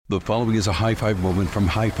The following is a high-five moment from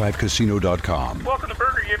highfivecasino.com. Welcome to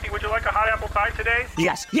Burger Yippee. Would you like a hot apple pie today?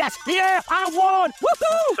 Yes, yeah, I won!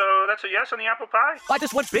 Woohoo! So that's a yes on the apple pie? I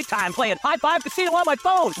just went big time playing High Five Casino on my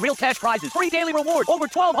phone. Real cash prizes, free daily rewards, over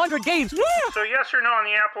 1,200 games. Yeah! So yes or no on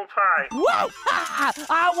the apple pie? Whoa!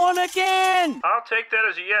 I won again! I'll take that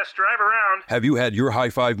as a yes. Drive around. Have you had your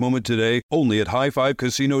high-five moment today? Only at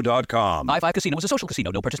highfivecasino.com. High Five Casino is a social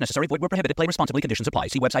casino. No purchase necessary. Void where prohibited. Play responsibly. Conditions apply.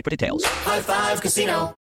 See website for details. High Five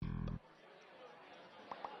Casino.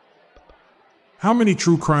 How many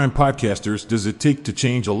true crime podcasters does it take to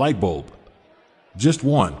change a light bulb? Just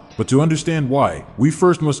one, but to understand why, we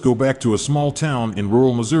first must go back to a small town in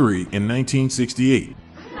rural Missouri in 1968.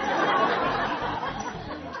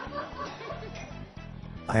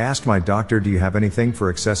 I asked my doctor, do you have anything for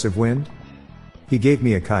excessive wind? He gave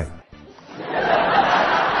me a kite.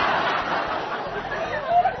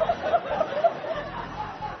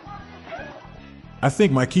 I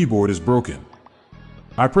think my keyboard is broken.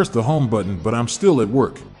 I pressed the home button, but I'm still at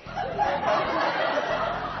work.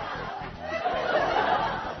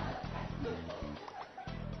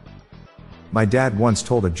 My dad once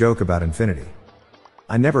told a joke about infinity.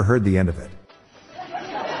 I never heard the end of it.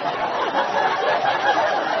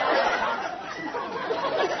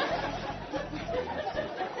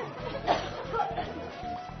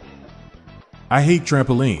 I hate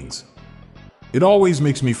trampolines. It always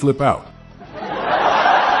makes me flip out.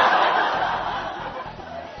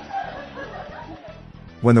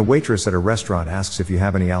 When the waitress at a restaurant asks if you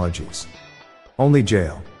have any allergies. Only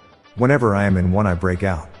jail. Whenever I am in one, I break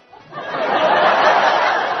out.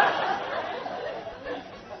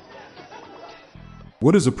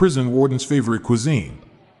 What is a prison warden's favorite cuisine?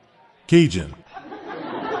 Cajun.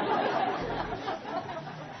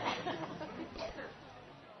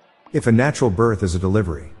 If a natural birth is a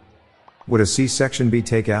delivery, would a C-section be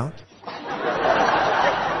takeout?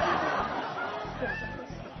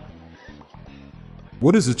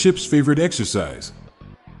 What is a chip's favorite exercise?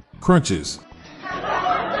 Crunches.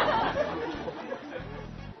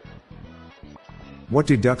 What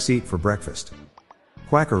do ducks eat for breakfast?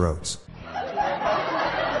 Quaker oats.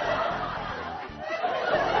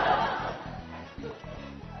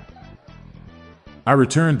 I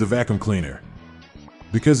returned the vacuum cleaner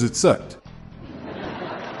because it sucked.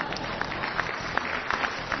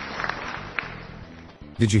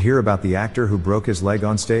 Did you hear about the actor who broke his leg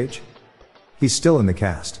on stage? He's still in the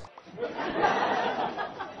cast.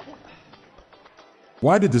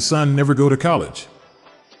 Why did the sun never go to college?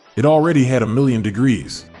 It already had 1,000,000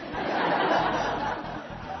 degrees.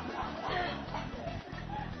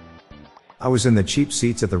 I was in the cheap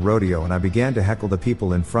seats at the rodeo and I began to heckle the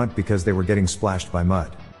people in front because they were getting splashed by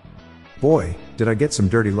mud. Boy, did I get some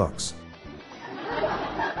dirty looks.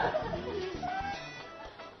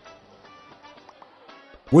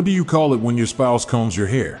 What do you call it when your spouse combs your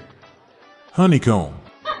hair? Honeycomb.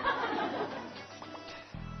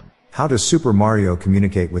 How does Super Mario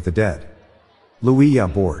communicate with the dead? Louis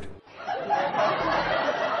board.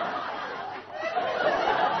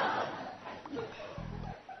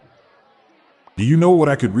 Do you know what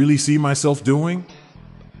I could really see myself doing?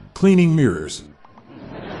 Cleaning mirrors.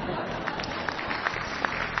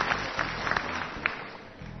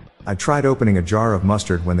 I tried opening a jar of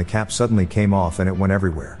mustard when the cap suddenly came off and it went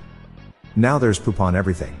everywhere. Now there's poop on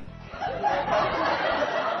everything.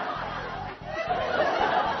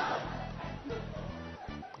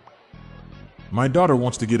 My daughter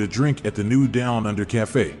wants to get a drink at the new Down Under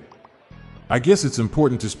Cafe. I guess it's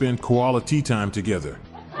important to spend quality time together.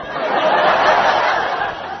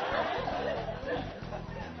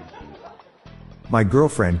 My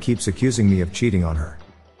girlfriend keeps accusing me of cheating on her.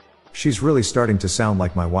 She's really starting to sound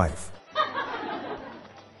like my wife.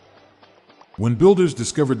 When builders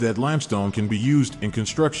discovered that limestone can be used in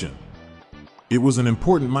construction, it was an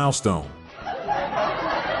important milestone.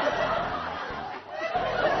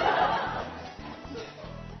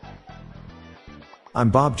 I'm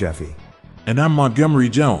Bob Jeffy. And I'm Montgomery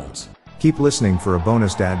Jones. Keep listening for a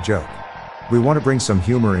bonus dad joke. We want to bring some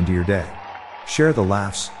humor into your day. Share the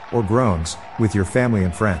laughs, or groans, with your family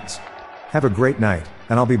and friends. Have a great night,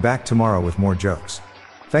 and I'll be back tomorrow with more jokes.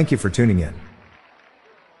 Thank you for tuning in.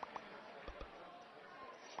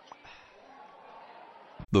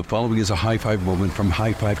 The following is a high five moment from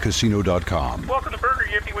highfivecasino.com. Welcome to Burger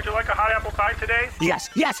Yippee. Would you like a hot apple pie today? Yes,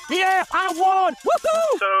 yeah, I won!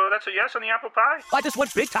 Woohoo! So that's a yes on the apple pie? I just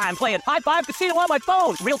went big time playing High Five Casino on my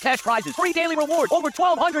phone. Real cash prizes, free daily rewards, over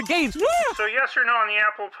 1,200 games. Yeah! So yes or no on the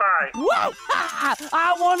apple pie? Whoa!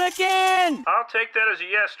 I won again! I'll take that as a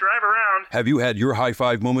yes. Drive around. Have you had your high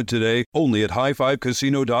five moment today? Only at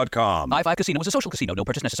highfivecasino.com. High Five Casino is a social casino. No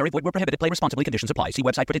purchase necessary. Void where prohibited. Play responsibly. Conditions apply. See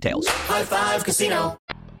website for details. High Five Casino.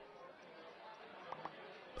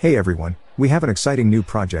 Hey everyone, we have an exciting new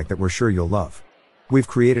project that we're sure you'll love. We've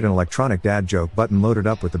created an electronic dad joke button loaded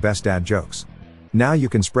up with the best dad jokes. Now you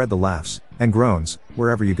can spread the laughs and groans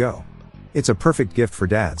wherever you go. It's a perfect gift for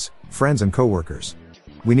dads, friends and coworkers.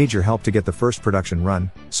 We need your help to get the first production run,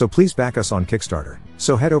 so please back us on Kickstarter.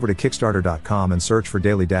 So head over to kickstarter.com and search for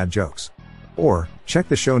Daily Dad Jokes. Or, check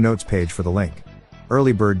the show notes page for the link.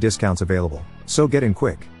 Early bird discounts available, so get in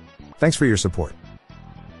quick. Thanks for your support.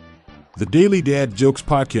 The Daily Dad Jokes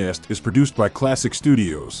podcast is produced by Classic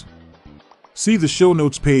Studios. See the show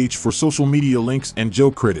notes page for social media links and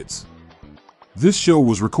joke credits. This show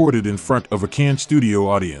was recorded in front of a canned studio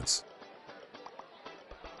audience.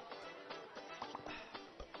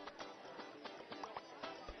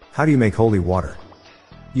 How do you make holy water?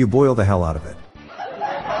 You boil the hell out of it.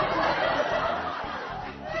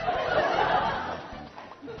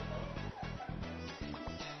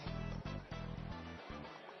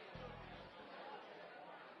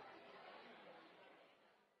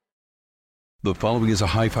 The following is a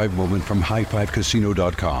high five moment from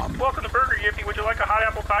highfivecasino.com. Welcome to Burger Yippee. Would you like a hot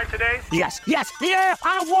apple pie today? Yes, yeah,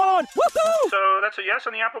 I won! Woohoo! So that's a yes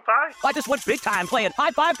on the apple pie? I just went big time playing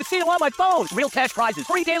High Five Casino on my phone. Real cash prizes,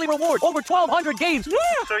 free daily rewards, over 1,200 games. Yeah!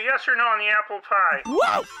 So yes or no on the apple pie?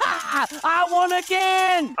 Whoa! I won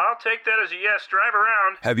again! I'll take that as a yes. Drive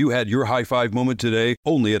around. Have you had your high five moment today?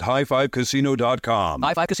 Only at highfivecasino.com.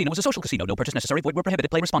 High Five Casino is a social casino. No purchase necessary. Void where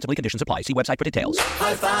prohibited. Play responsibly. Conditions apply. See website for details.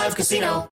 High Five Casino.